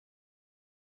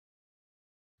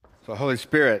So, Holy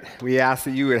Spirit, we ask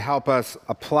that you would help us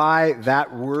apply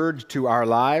that word to our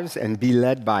lives and be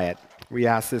led by it. We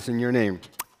ask this in your name.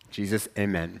 Jesus,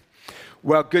 amen.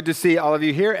 Well, good to see all of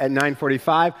you here at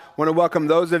 9:45. I want to welcome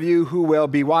those of you who will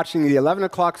be watching the 11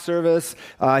 o'clock service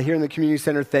here in the community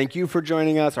center. Thank you for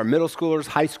joining us, our middle schoolers,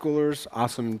 high schoolers.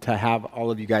 Awesome to have all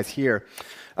of you guys here.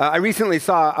 I recently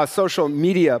saw a social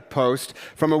media post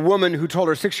from a woman who told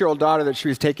her 6-year-old daughter that she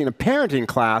was taking a parenting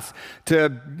class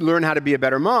to learn how to be a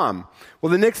better mom.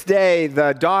 Well, the next day,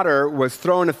 the daughter was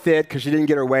throwing a fit because she didn't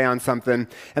get her way on something,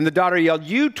 and the daughter yelled,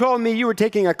 "You told me you were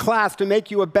taking a class to make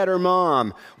you a better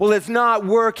mom." Well, it's not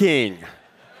working.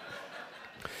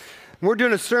 We're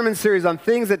doing a sermon series on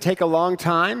things that take a long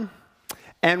time.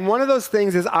 And one of those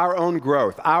things is our own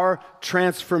growth, our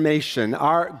transformation,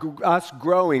 us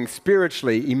growing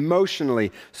spiritually,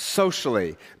 emotionally,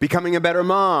 socially, becoming a better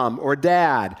mom or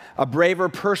dad, a braver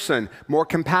person, more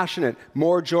compassionate,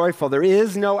 more joyful. There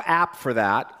is no app for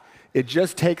that. It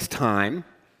just takes time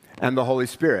and the Holy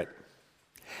Spirit.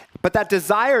 But that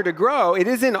desire to grow, it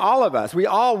is in all of us. We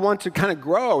all want to kind of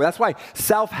grow. That's why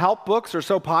self-help books are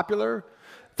so popular.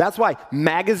 That's why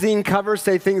magazine covers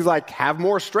say things like, have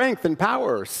more strength and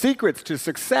power, secrets to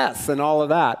success, and all of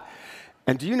that.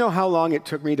 And do you know how long it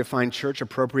took me to find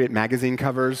church-appropriate magazine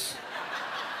covers?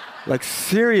 Like,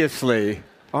 seriously,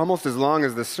 almost as long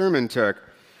as the sermon took.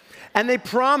 And they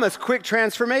promise quick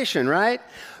transformation, right?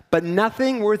 But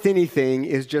nothing worth anything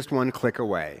is just one click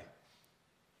away.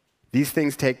 These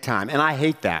things take time, and I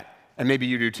hate that. And maybe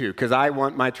you do too, because I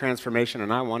want my transformation,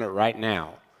 and I want it right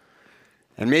now.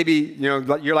 And maybe,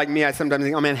 you're like me, I sometimes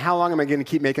think, oh man, how long am I going to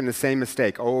keep making the same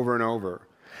mistake over and over?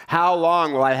 How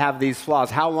long will I have these flaws?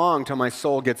 How long till my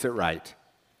soul gets it right?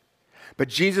 But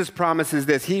Jesus promises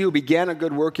this: he who began a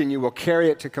good work in you will carry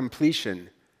it to completion.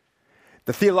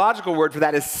 The theological word for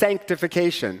that is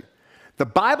sanctification. The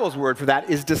Bible's word for that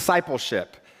is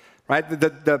discipleship, right?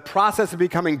 The process of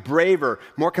becoming braver,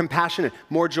 more compassionate,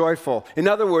 more joyful. In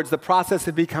other words, the process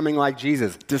of becoming like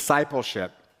Jesus,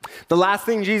 discipleship. The last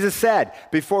thing Jesus said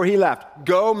before he left,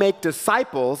 go make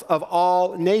disciples of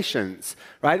all nations,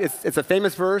 right? It's a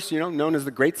famous verse, known as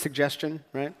the Great Suggestion,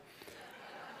 right?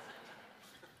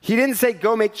 He didn't say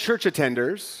go make church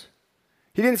attenders.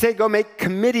 He didn't say go make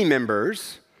committee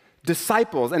members,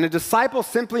 disciples. And a disciple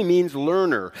simply means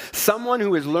learner, someone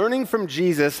who is learning from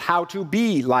Jesus how to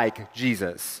be like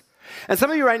Jesus. And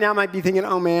some of you right now might be thinking,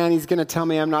 oh man, he's going to tell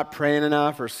me I'm not praying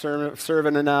enough or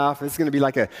serving enough. It's going to be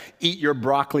like a eat your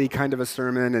broccoli kind of a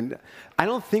sermon. And I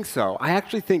don't think so. I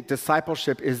actually think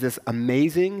discipleship is this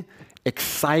amazing,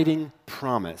 exciting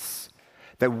promise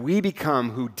that we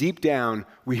become who deep down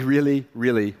we really,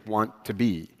 really want to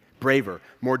be. Braver,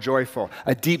 more joyful,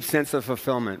 a deep sense of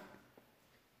fulfillment.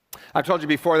 I've told you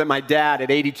before that my dad,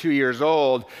 at 82 years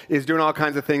old, is doing all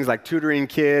kinds of things like tutoring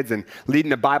kids and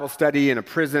leading a Bible study in a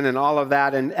prison and all of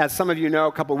that. And as some of you know,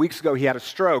 a couple of weeks ago, he had a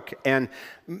stroke. And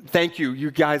thank you.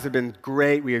 You guys have been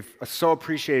great. We have so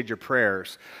appreciated your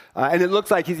prayers. And it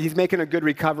looks like he's making a good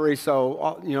recovery,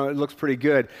 so it looks pretty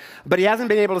good. But he hasn't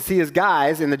been able to see his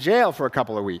guys in the jail for a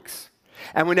couple of weeks.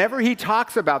 And whenever he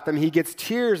talks about them, he gets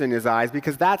tears in his eyes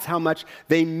because that's how much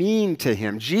they mean to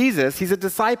him. Jesus, he's a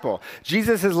disciple.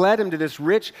 Jesus has led him to this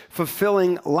rich,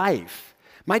 fulfilling life.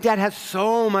 My dad has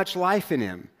so much life in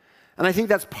him. And I think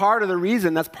that's part of the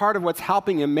reason, that's part of what's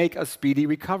helping him make a speedy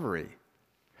recovery.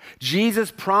 Jesus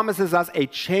promises us a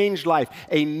changed life,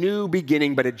 a new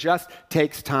beginning, but it just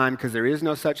takes time because there is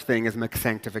no such thing as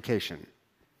sanctification.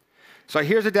 So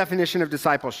here's a definition of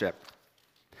discipleship.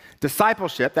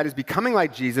 Discipleship, that is becoming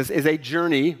like Jesus, is a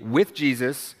journey with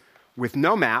Jesus with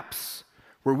no maps,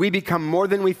 where we become more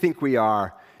than we think we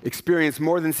are, experience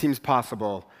more than seems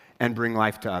possible, and bring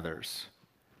life to others.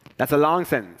 That's a long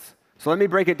sentence. So let me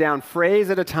break it down phrase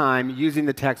at a time using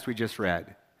the text we just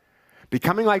read.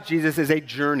 Becoming like Jesus is a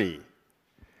journey.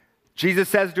 Jesus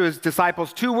says to his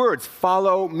disciples 2 words,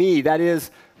 follow me. That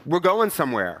is, we're going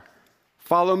somewhere.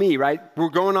 Follow me, right? We're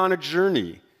going on a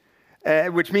journey.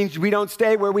 Which means we don't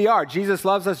stay where we are. Jesus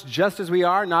loves us just as we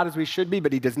are, not as we should be,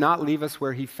 but he does not leave us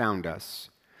where he found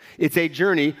us. It's a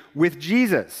journey with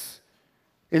Jesus.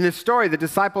 In this story, the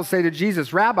disciples say to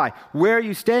Jesus, Rabbi, where are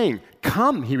you staying?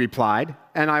 Come, he replied,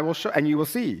 and you will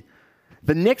see.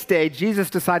 The next day, Jesus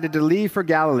decided to leave for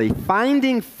Galilee.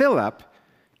 Finding Philip,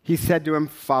 he said to him,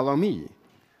 follow me.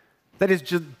 That is,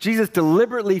 Jesus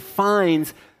deliberately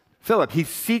finds Philip. He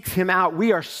seeks him out.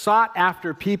 We are sought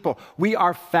after people. We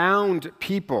are found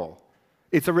people.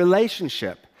 It's a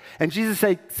relationship. And Jesus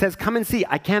says, come and see.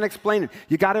 I can't explain it.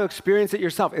 You got to experience it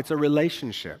yourself. It's a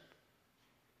relationship.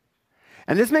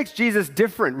 And this makes Jesus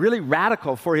different, really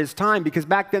radical for his time, because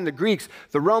back then the Greeks,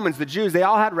 the Romans, the Jews, they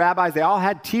all had rabbis, they all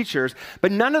had teachers,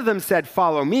 but none of them said,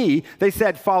 follow me. They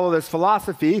said, follow this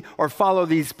philosophy, or follow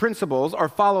these principles, or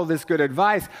follow this good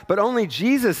advice. But only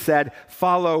Jesus said,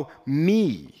 follow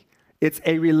me. It's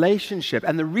a relationship.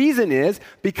 And the reason is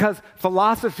because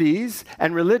philosophies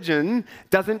and religion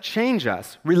doesn't change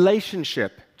us.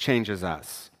 Relationship changes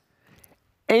us.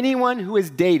 Anyone who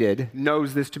is dated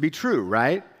knows this to be true,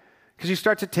 right? Because you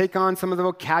start to take on some of the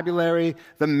vocabulary,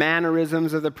 the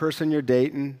mannerisms of the person you're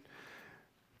dating.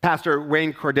 Pastor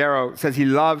Wayne Cordero says he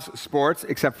loves sports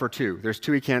except for two. There's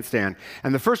two he can't stand.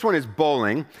 And the first one is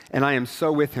bowling, and I am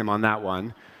so with him on that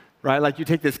one. Right? Like you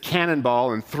take this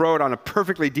cannonball and throw it on a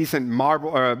perfectly decent marble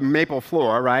or maple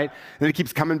floor, right? And it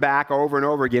keeps coming back over and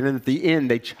over again, and at the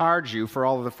end they charge you for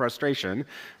all of the frustration,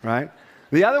 right?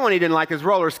 The other one he didn't like is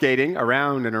roller skating,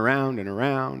 around and around and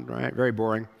around, right? Very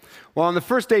boring. Well, on the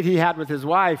first date he had with his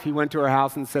wife, he went to her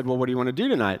house and said, well, what do you want to do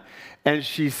tonight? And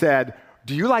she said,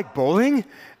 do you like bowling?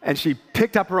 And she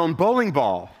picked up her own bowling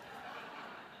ball.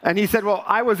 And he said, well,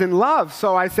 I was in love,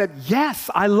 so I said,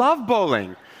 yes, I love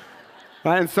bowling.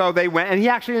 Right? And so they went, and he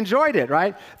actually enjoyed it,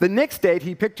 right? The next date,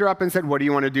 he picked her up and said, what do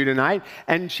you want to do tonight?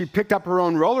 And she picked up her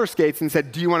own roller skates and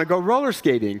said, do you want to go roller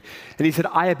skating? And he said,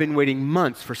 I have been waiting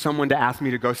months for someone to ask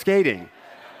me to go skating.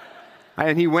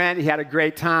 And he went, he had a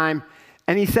great time.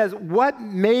 And he says, what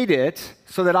made it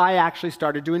so that I actually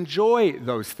started to enjoy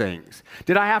those things?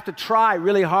 Did I have to try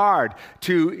really hard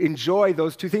to enjoy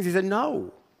those two things? He said,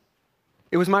 no.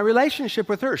 It was my relationship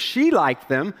with her. She liked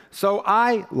them, so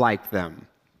I liked them.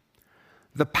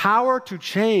 The power to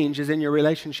change is in your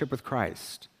relationship with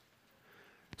Christ.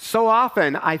 So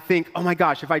often I think, oh my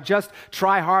gosh, if I just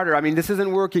try harder, I mean, this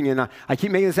isn't working, and I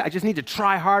keep making this, I just need to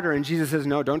try harder. And Jesus says,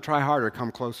 no, don't try harder,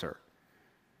 come closer.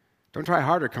 Don't try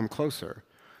harder, come closer.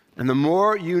 And the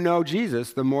more you know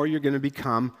Jesus, the more you're going to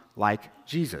become like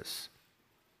Jesus.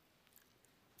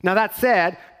 Now that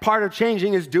said, part of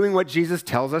changing is doing what Jesus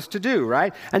tells us to do,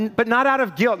 right? But not out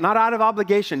of guilt, not out of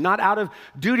obligation, not out of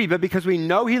duty, but because we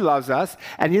know he loves us,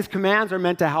 and his commands are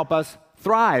meant to help us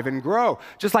thrive and grow.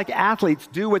 Just like athletes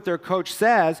do what their coach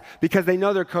says because they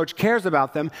know their coach cares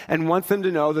about them and wants them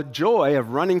to know the joy of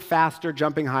running faster,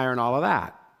 jumping higher, and all of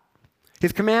that.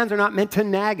 His commands are not meant to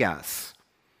nag us.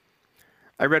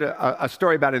 I read a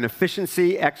story about an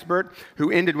efficiency expert who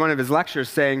ended one of his lectures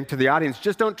saying to the audience,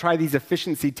 just don't try these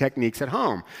efficiency techniques at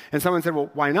home. And someone said,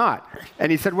 well, why not?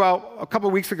 And he said, well, a couple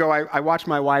of weeks ago, I watched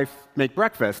my wife make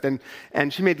breakfast,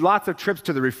 and she made lots of trips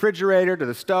to the refrigerator, to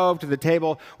the stove, to the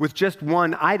table, with just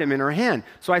one item in her hand.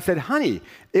 So I said, honey,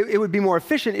 it would be more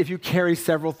efficient if you carry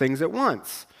several things at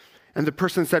once. And the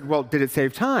person said, well, did it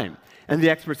save time? And the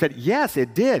expert said, yes,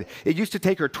 it did. It used to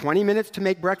take her 20 minutes to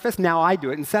make breakfast. Now I do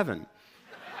it in 7.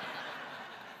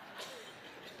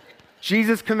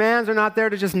 Jesus' commands are not there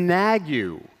to just nag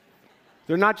you.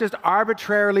 They're not just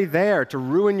arbitrarily there to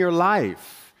ruin your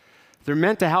life. They're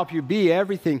meant to help you be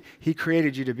everything he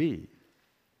created you to be.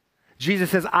 Jesus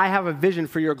says, I have a vision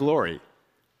for your glory,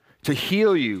 to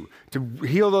heal you, to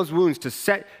heal those wounds, to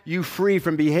set you free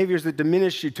from behaviors that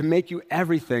diminish you, to make you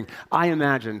everything I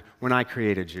imagined when I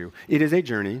created you. It is a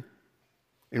journey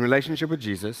in relationship with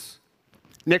Jesus.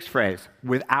 Next phrase,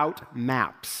 without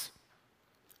maps.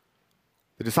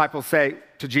 The disciples say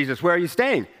to Jesus, where are you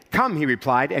staying? Come, he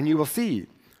replied, and you will see.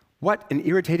 What an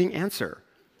irritating answer,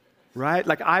 right?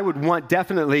 Like I would want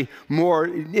definitely more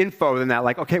info than that.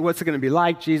 Like, okay, what's it going to be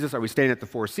like, Jesus? Are we staying at the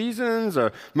Four Seasons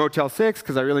or Motel 6?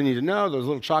 Because I really need to know. Those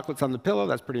little chocolates on the pillow,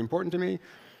 that's pretty important to me.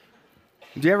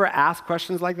 Do you ever ask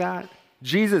questions like that?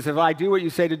 Jesus, if I do what you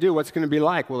say to do, what's going to be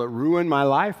like? Will it ruin my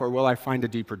life or will I find a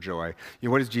deeper joy? You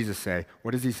know, what does Jesus say?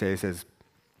 What does he say? He says,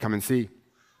 come and see.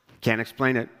 Can't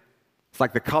explain it. It's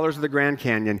like the colors of the Grand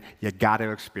Canyon. You got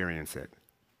to experience it.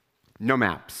 No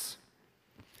maps.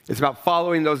 It's about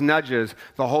following those nudges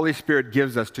the Holy Spirit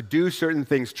gives us to do certain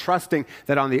things, trusting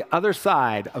that on the other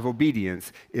side of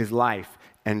obedience is life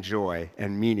and joy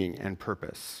and meaning and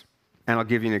purpose. And I'll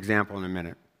give you an example in a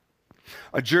minute.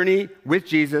 A journey with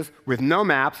Jesus with no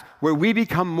maps where we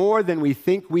become more than we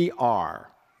think we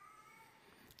are.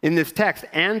 In this text,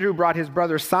 Andrew brought his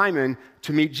brother Simon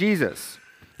to meet Jesus.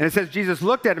 And it says, Jesus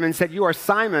looked at him and said, you are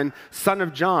Simon, son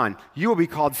of John. You will be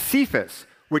called Cephas,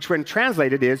 which when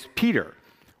translated is Peter,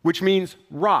 which means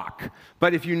rock.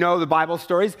 But if you know the Bible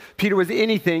stories, Peter was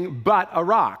anything but a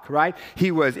rock, right?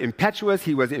 He was impetuous,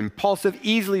 he was impulsive,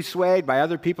 easily swayed by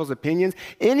other people's opinions,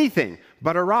 anything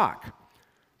but a rock.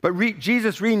 But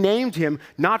Jesus renamed him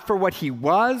not for what he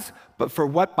was, but for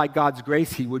what by God's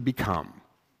grace he would become.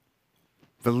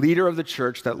 The leader of the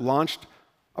church that launched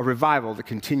a revival that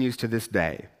continues to this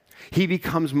day. He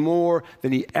becomes more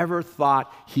than he ever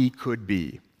thought he could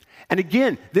be. And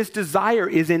again, this desire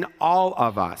is in all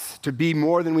of us to be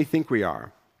more than we think we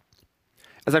are.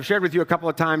 As I've shared with you a couple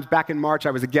of times, back in March,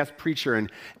 I was a guest preacher in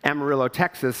Amarillo,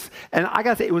 Texas. And I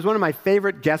gotta say, it was one of my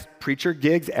favorite guest preacher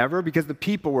gigs ever because the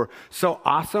people were so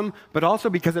awesome, but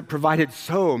also because it provided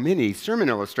so many sermon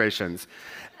illustrations.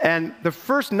 And the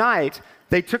first night,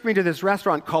 they took me to this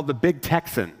restaurant called the Big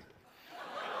Texan.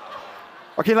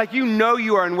 Okay, like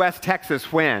you are in West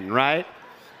Texas when, right?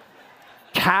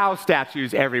 Cow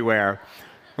statues everywhere.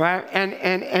 Right?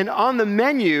 And on the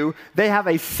menu, they have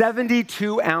a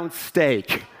 72-ounce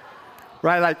steak,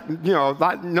 right? Like,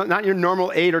 not your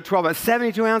normal 8 or 12, but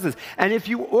 72 ounces. And if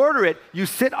you order it, you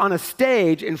sit on a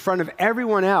stage in front of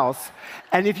everyone else,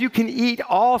 and if you can eat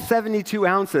all 72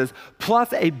 ounces,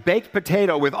 plus a baked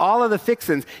potato with all of the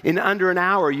fixins in under an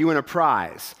hour, you win a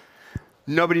prize.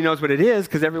 Nobody knows what it is,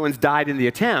 because everyone's died in the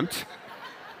attempt.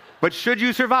 But should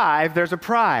you survive, there's a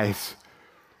prize.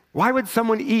 Why would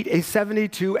someone eat a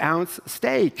 72-ounce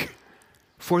steak?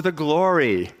 For the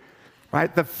glory,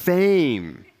 right? The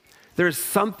fame. There's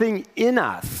something in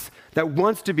us that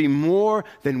wants to be more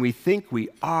than we think we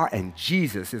are, and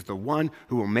Jesus is the one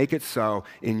who will make it so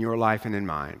in your life and in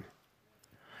mine.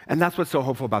 And that's what's so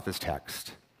hopeful about this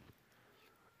text.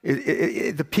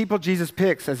 The people Jesus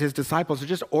picks as his disciples are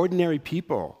just ordinary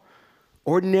people.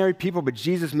 Ordinary people, but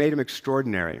Jesus made them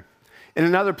extraordinary. In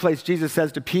another place, Jesus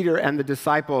says to Peter and the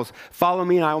disciples, "Follow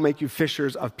me and I will make you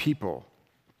fishers of people."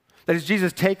 That is,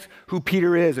 Jesus takes who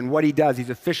Peter is and what he does, he's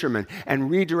a fisherman,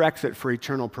 and redirects it for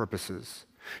eternal purposes.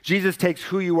 Jesus takes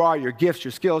who you are, your gifts,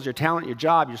 your skills, your talent, your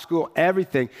job, your school,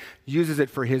 everything, uses it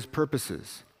for his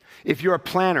purposes. If you're a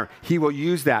planner, he will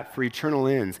use that for eternal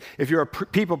ends. If you're a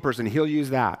people person, he'll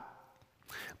use that.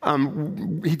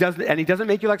 He doesn't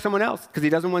make you like someone else because he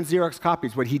doesn't want Xerox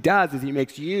copies. What he does is he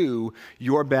makes you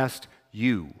your best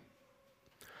you.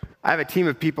 I have a team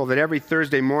of people that every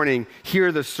Thursday morning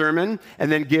hear the sermon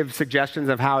and then give suggestions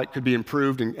of how it could be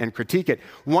improved and critique it.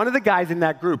 One of the guys in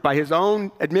that group, by his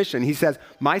own admission, he says,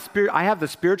 I have the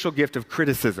spiritual gift of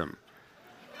criticism.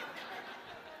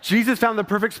 Jesus found the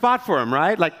perfect spot for him,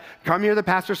 right? Like, come hear the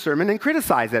pastor's sermon and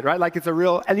criticize it, right? Like it's a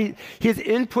real, and his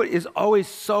input is always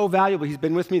so valuable. He's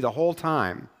been with me the whole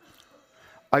time.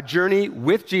 A journey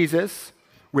with Jesus,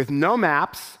 with no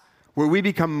maps, where we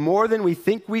become more than we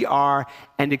think we are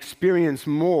and experience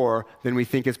more than we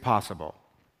think is possible.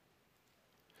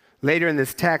 Later in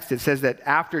this text, it says that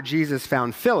after Jesus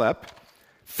found Philip,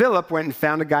 Philip went and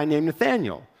found a guy named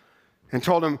Nathanael and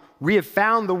told him, "We have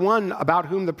found the one about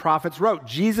whom the prophets wrote,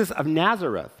 Jesus of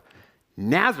Nazareth."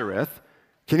 Nazareth?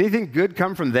 Can anything good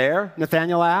come from there?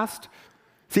 Nathanael asked.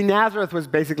 See, Nazareth was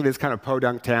basically this kind of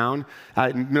podunk town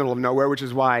in the middle of nowhere, which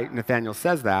is why Nathanael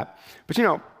says that. But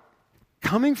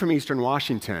coming from Eastern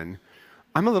Washington,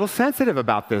 I'm a little sensitive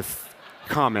about this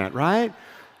comment, right?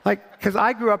 Because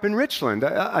I grew up in Richland,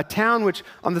 a town which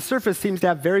on the surface seems to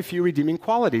have very few redeeming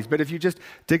qualities, but if you just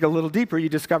dig a little deeper, you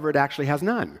discover it actually has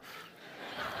none.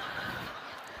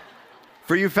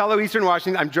 For you fellow Eastern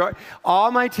Washington,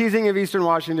 all my teasing of Eastern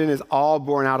Washington is all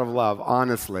born out of love,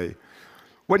 honestly.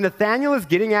 What Nathanael is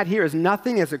getting at here is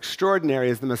nothing as extraordinary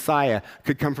as the Messiah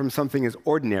could come from something as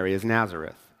ordinary as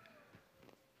Nazareth.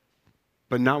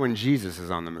 But not when Jesus is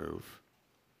on the move.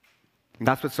 And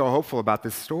that's what's so hopeful about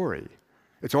this story.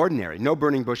 It's ordinary. No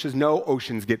burning bushes, no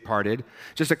oceans get parted.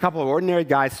 Just a couple of ordinary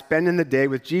guys spending the day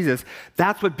with Jesus.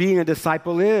 That's what being a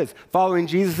disciple is, following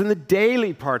Jesus in the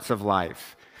daily parts of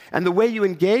life. And the way you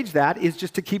engage that is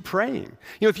just to keep praying.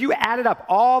 If you added up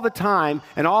all the time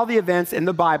and all the events in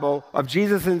the Bible of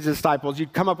Jesus and his disciples,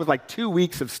 you'd come up with like 2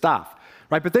 weeks of stuff,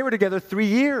 right? But they were together 3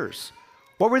 years.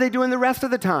 What were they doing the rest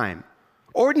of the time?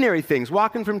 Ordinary things,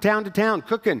 walking from town to town,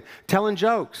 cooking, telling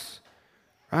jokes,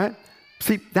 right?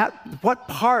 See, what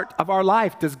part of our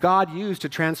life does God use to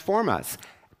transform us?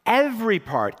 Every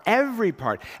part, every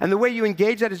part. And the way you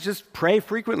engage that is just pray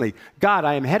frequently. God,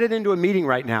 I am headed into a meeting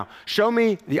right now. Show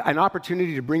me an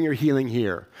opportunity to bring your healing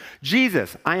here.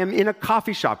 Jesus, I am in a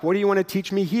coffee shop. What do you want to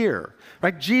teach me here?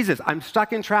 Right? Jesus, I'm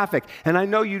stuck in traffic, and I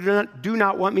know you do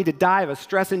not want me to die of a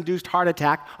stress-induced heart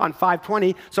attack on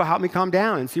 520, so help me calm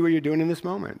down and see what you're doing in this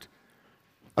moment.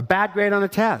 A bad grade on a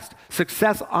test,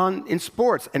 success in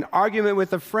sports, an argument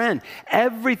with a friend.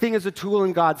 Everything is a tool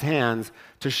in God's hands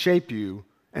to shape you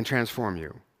and transform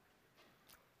you.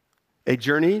 A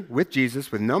journey with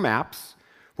Jesus with no maps,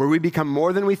 where we become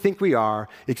more than we think we are,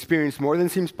 experience more than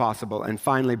seems possible, and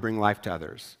finally bring life to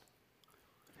others.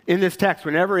 In this text,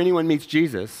 whenever anyone meets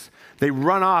Jesus, they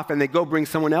run off and they go bring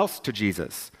someone else to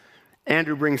Jesus.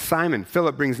 Andrew brings Simon.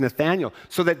 Philip brings Nathanael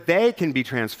so that they can be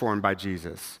transformed by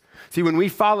Jesus. See, when we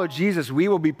follow Jesus, we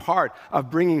will be part of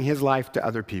bringing his life to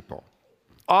other people,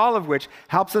 all of which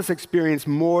helps us experience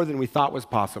more than we thought was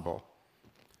possible,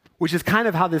 which is kind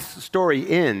of how this story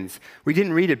ends. We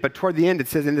didn't read it, but toward the end, it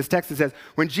says in this text, it says,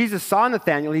 when Jesus saw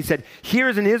Nathanael, he said, "Here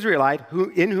is an Israelite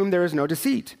in whom there is no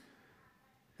deceit."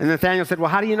 And Nathanael said,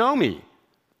 "Well, how do you know me?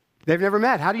 They've never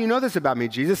met. How do you know this about me,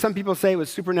 Jesus?" Some people say it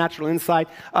was supernatural insight.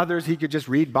 Others, he could just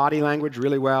read body language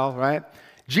really well, right?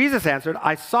 Jesus answered,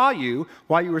 "I saw you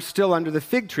while you were still under the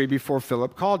fig tree before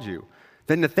Philip called you."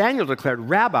 Then Nathanael declared,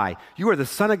 "Rabbi, you are the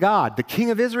Son of God, the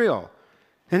King of Israel."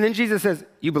 And then Jesus says,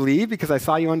 "You believe because I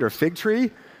saw you under a fig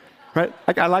tree?" Right?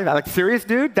 I like that. Like, serious,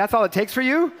 dude? That's all it takes for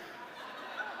you?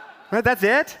 Right? That's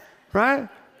it? Right?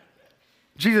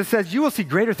 Jesus says, "You will see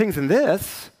greater things than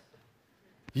this.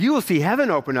 You will see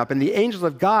heaven open up and the angels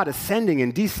of God ascending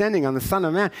and descending on the Son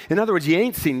of Man." In other words, you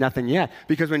ain't seen nothing yet,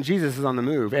 because when Jesus is on the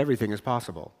move, everything is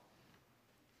possible.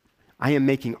 "I am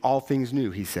making all things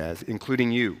new," he says,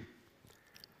 "including you."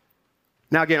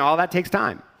 Now again, all that takes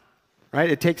time, right?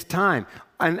 It takes time.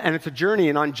 And it's a journey,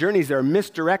 and on journeys there are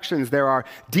misdirections, there are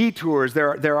detours,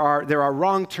 there are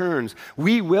wrong turns.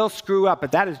 We will screw up,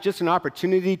 but that is just an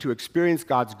opportunity to experience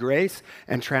God's grace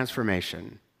and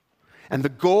transformation. And the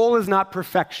goal is not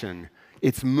perfection,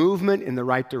 it's movement in the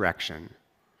right direction.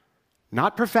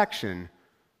 Not perfection,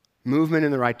 movement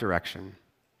in the right direction.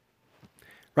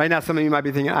 Right now, some of you might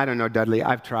be thinking, "I don't know, Dudley,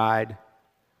 I've tried,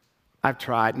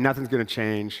 nothing's gonna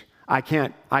change. I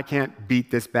can't beat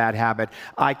this bad habit.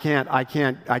 I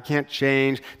can't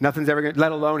change. Nothing's ever gonna,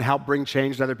 let alone help bring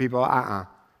change to other people.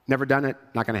 Never done it,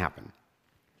 not gonna happen."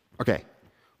 Okay,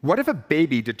 what if a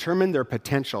baby determined their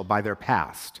potential by their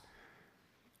past?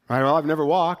 Right, well, I've never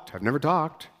walked, I've never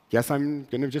talked. Guess I'm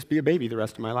gonna just be a baby the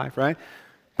rest of my life, right?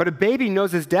 But a baby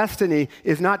knows his destiny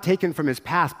is not taken from his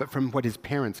past, but from what his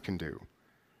parents can do.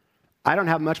 I don't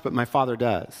have much, but my Father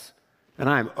does. And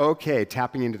I am okay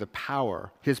tapping into the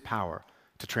power, his power,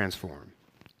 to transform.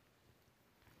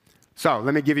 So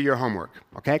let me give you your homework,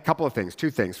 okay? A couple of things,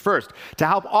 2 things. First, to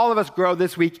help all of us grow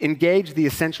this week, engage the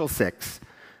essential 6.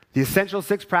 The essential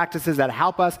 6 practices that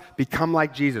help us become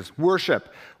like Jesus.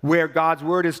 Worship, where God's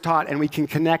word is taught and we can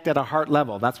connect at a heart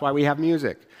level. That's why we have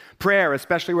music. Prayer,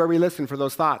 especially where we listen for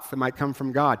those thoughts that might come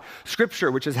from God.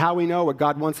 Scripture, which is how we know what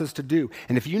God wants us to do.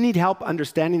 And if you need help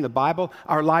understanding the Bible,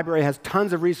 our library has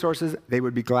tons of resources. They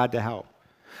would be glad to help.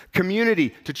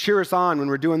 Community, to cheer us on when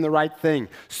we're doing the right thing.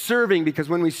 Serving, because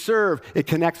when we serve, it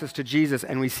connects us to Jesus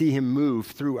and we see him move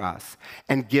through us.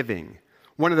 And giving.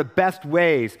 One of the best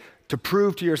ways to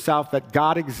prove to yourself that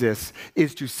God exists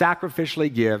is to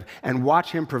sacrificially give and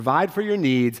watch him provide for your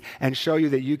needs and show you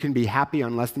that you can be happy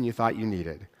on less than you thought you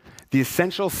needed. The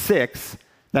essential 6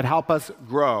 that help us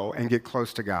grow and get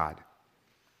close to God.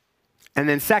 And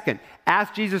then second,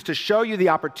 ask Jesus to show you the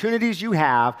opportunities you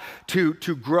have to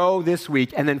grow this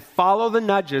week, and then follow the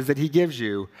nudges that he gives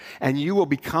you, and you will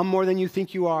become more than you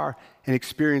think you are and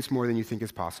experience more than you think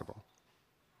is possible.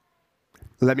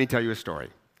 Let me tell you a story.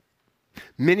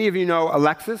 Many of you know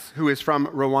Alexis, who is from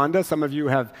Rwanda. Some of you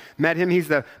have met him. He's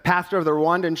the pastor of the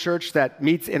Rwandan church that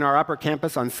meets in our upper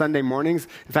campus on Sunday mornings.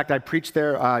 In fact, I preached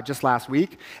there just last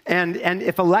week. And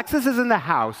if Alexis is in the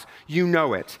house, you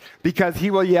know it, because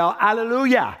he will yell,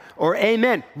 "Alleluia," or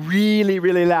 "Amen," really,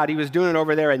 really loud. He was doing it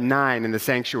over there at 9 in the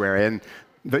sanctuary, and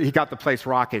he got the place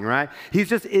rocking, right?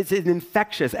 It's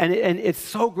infectious, and it's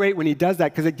so great when he does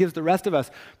that, because it gives the rest of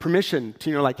us permission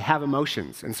to, like, have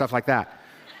emotions and stuff like that.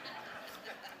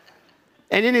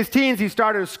 And in his teens, he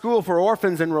started a school for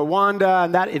orphans in Rwanda,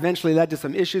 and that eventually led to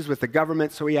some issues with the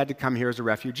government, so he had to come here as a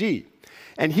refugee.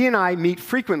 And he and I meet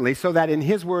frequently so that, in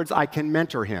his words, I can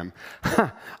mentor him.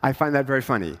 I find that very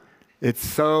funny. It's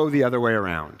so the other way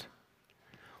around.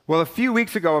 Well, a few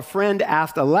weeks ago, a friend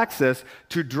asked Alexis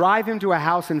to drive him to a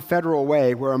house in Federal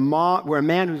Way where a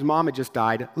man whose mom had just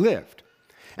died lived.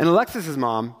 And Alexis's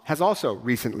mom has also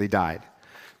recently died.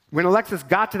 When Alexis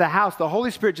got to the house, the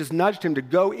Holy Spirit just nudged him to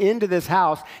go into this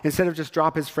house instead of just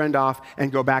drop his friend off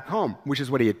and go back home, which is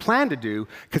what he had planned to do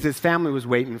because his family was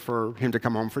waiting for him to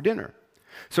come home for dinner.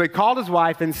 So he called his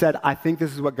wife and said, "I think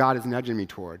this is what God is nudging me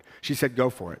toward." She said, "Go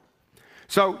for it."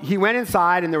 So he went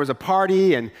inside, and there was a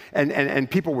party, and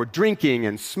people were drinking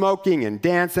and smoking and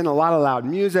dancing, a lot of loud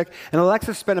music. And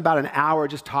Alexis spent about an hour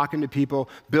just talking to people,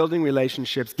 building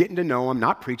relationships, getting to know them,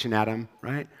 not preaching at them,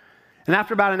 right? And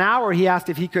after about an hour, he asked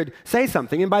if he could say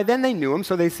something. And by then they knew him,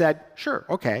 so they said, "Sure,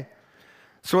 okay."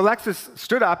 So Alexis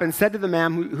stood up and said to the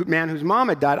man whose mom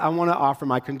had died, "I want to offer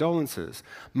my condolences.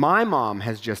 My mom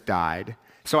has just died,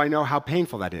 so I know how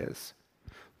painful that is.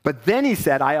 But then he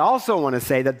said, I also want to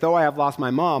say that though I have lost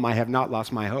my mom, I have not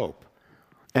lost my hope.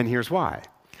 And here's why.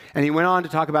 And he went on to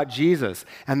talk about Jesus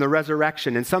and the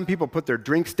resurrection. And some people put their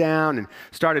drinks down and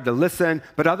started to listen,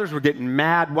 but others were getting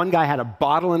mad. One guy had a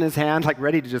bottle in his hand, like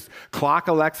ready to just clock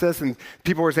Alexis. And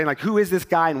people were saying, like, who is this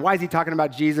guy? And why is he talking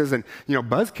about Jesus? And,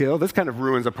 buzzkill, this kind of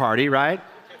ruins a party, right?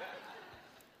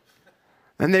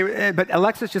 But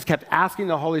Alexis just kept asking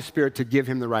the Holy Spirit to give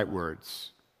him the right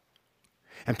words.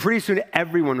 And pretty soon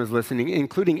everyone was listening,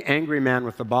 including angry man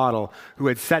with the bottle who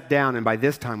had sat down and by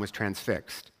this time was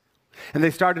transfixed. And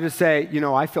they started to say,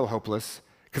 I feel hopeless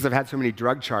because I've had so many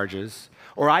drug charges.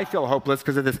 Or I feel hopeless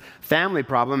because of this family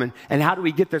problem. And how do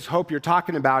we get this hope you're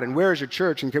talking about? And where is your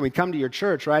church? And can we come to your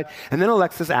church, right? And then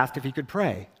Alexis asked if he could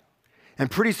pray. And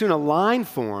pretty soon a line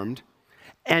formed.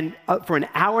 And for an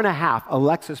hour and a half,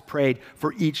 Alexis prayed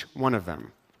for each one of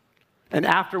them. And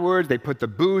afterwards, they put the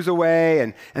booze away,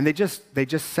 and they just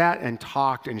sat and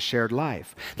talked and shared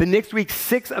life. The next week,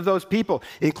 6 of those people,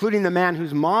 including the man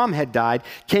whose mom had died,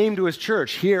 came to his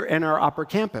church here in our upper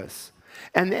campus.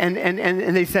 And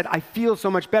they said, I feel so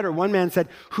much better. One man said,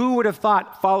 who would have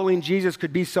thought following Jesus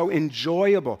could be so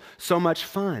enjoyable, so much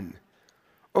fun?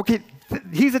 Okay,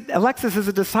 Alexis is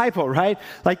a disciple, right?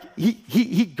 Like,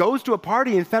 he goes to a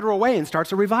party in Federal Way and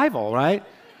starts a revival, right?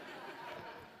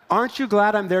 Aren't you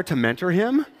glad I'm there to mentor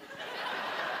him?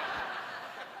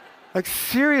 Like,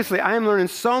 seriously, I am learning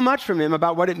so much from him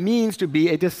about what it means to be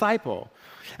a disciple.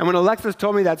 And when Alexis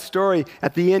told me that story,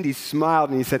 at the end he smiled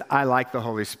and he said, I like the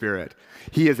Holy Spirit.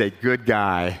 He is a good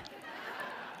guy.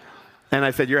 And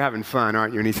I said, you're having fun,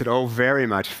 aren't you? And he said, oh, very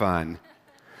much fun.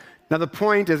 Now, the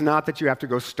point is not that you have to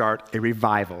go start a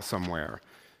revival somewhere.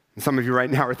 And some of you right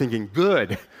now are thinking,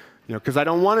 good, because I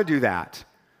don't want to do that.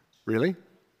 Really?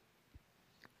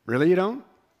 Really, you don't?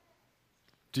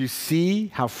 Do you see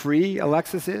how free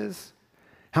Alexis is?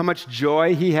 How much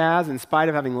joy he has in spite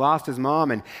of having lost his mom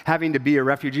and having to be a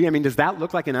refugee? I mean, does that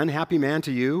look like an unhappy man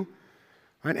to you?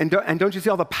 Right? And don't you see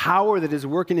all the power that is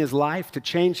working in his life to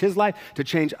change his life, to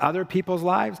change other people's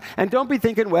lives? And don't be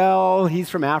thinking, well, he's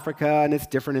from Africa and it's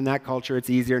different in that culture, it's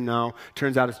easier. No,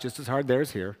 turns out it's just as hard there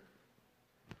as here.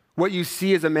 What you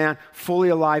see is a man fully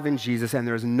alive in Jesus, and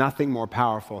there's nothing more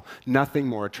powerful, nothing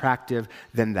more attractive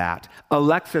than that.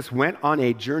 Alexis went on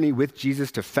a journey with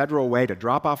Jesus to Federal Way to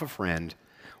drop off a friend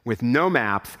with no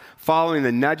maps, following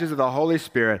the nudges of the Holy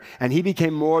Spirit, and he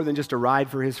became more than just a ride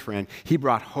for his friend. He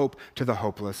brought hope to the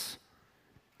hopeless.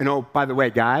 And oh, by the way,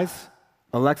 guys,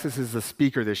 Alexis is the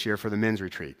speaker this year for the men's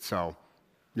retreat, so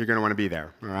you're going to want to be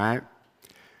there, all right?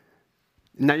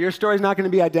 Now, your story is not going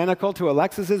to be identical to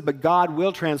Alexis's, but God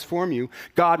will transform you.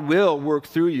 God will work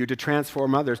through you to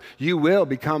transform others. You will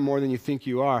become more than you think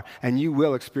you are, and you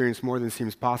will experience more than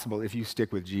seems possible if you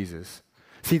stick with Jesus.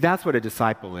 See, that's what a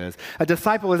disciple is. A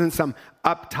disciple isn't some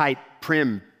uptight,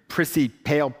 prim, prissy,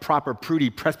 pale, proper,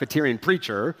 prudy Presbyterian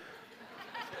preacher.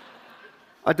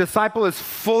 A disciple is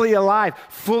fully alive,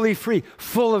 fully free,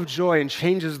 full of joy, and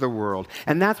changes the world.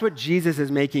 And that's what Jesus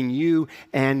is making you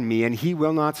and me. And he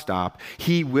will not stop.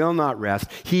 He will not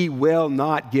rest. He will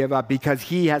not give up because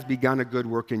he has begun a good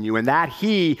work in you. And that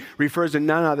he refers to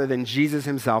none other than Jesus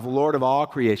himself, Lord of all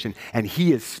creation. And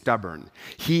he is stubborn.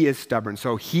 He is stubborn.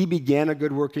 So he began a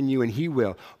good work in you, and he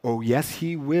will, oh yes,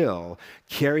 he will,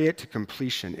 carry it to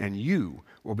completion, and you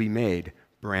will be made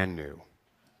brand new.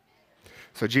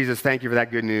 So Jesus, thank you for that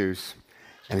good news,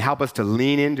 and help us to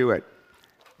lean into it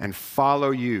and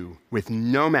follow you with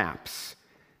no maps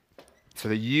so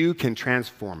that you can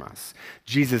transform us.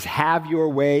 Jesus, have your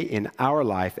way in our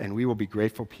life, and we will be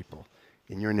grateful people.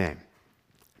 In your name,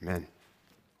 amen.